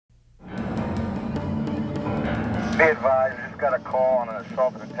Be advised, we just got a call on an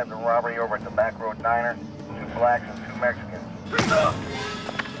assault and attempted robbery over at the Backroad Diner. 2 blacks and 2 Mexicans.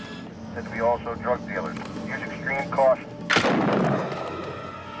 Said to be also drug dealers. Use extreme caution.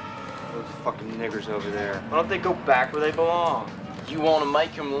 Those fucking niggers over there. Why don't they go back where they belong? You want to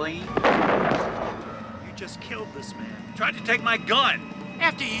make them leave? You just killed this man. Tried to take my gun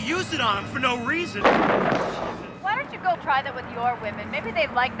after you used it on him for no reason. Why don't you go try that with your women? Maybe they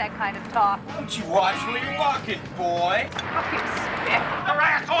like that kind of talk. Don't you watch where you're walking, boy? Fucking spit.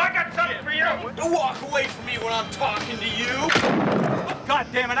 Asshole, I got something for you. Don't walk away from me when I'm talking to you. God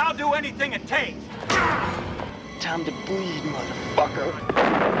damn it, I'll do anything it takes. Time to bleed, motherfucker.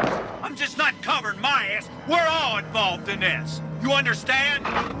 I'm just not covering my ass. We're all involved in this. You understand?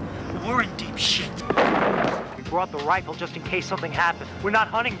 We're in deep shit. We brought the rifle just in case something happens. We're not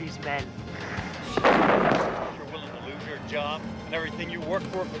hunting these men. You're willing to lose your job and everything you work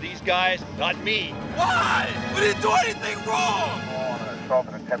for these guys? Not me. Why? We didn't do anything wrong. Call on an assault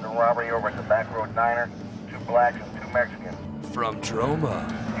and attempted robbery over at the Backroad Diner. 2 blacks and 2 Mexicans. From Droma.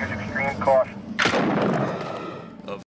 Use extreme caution.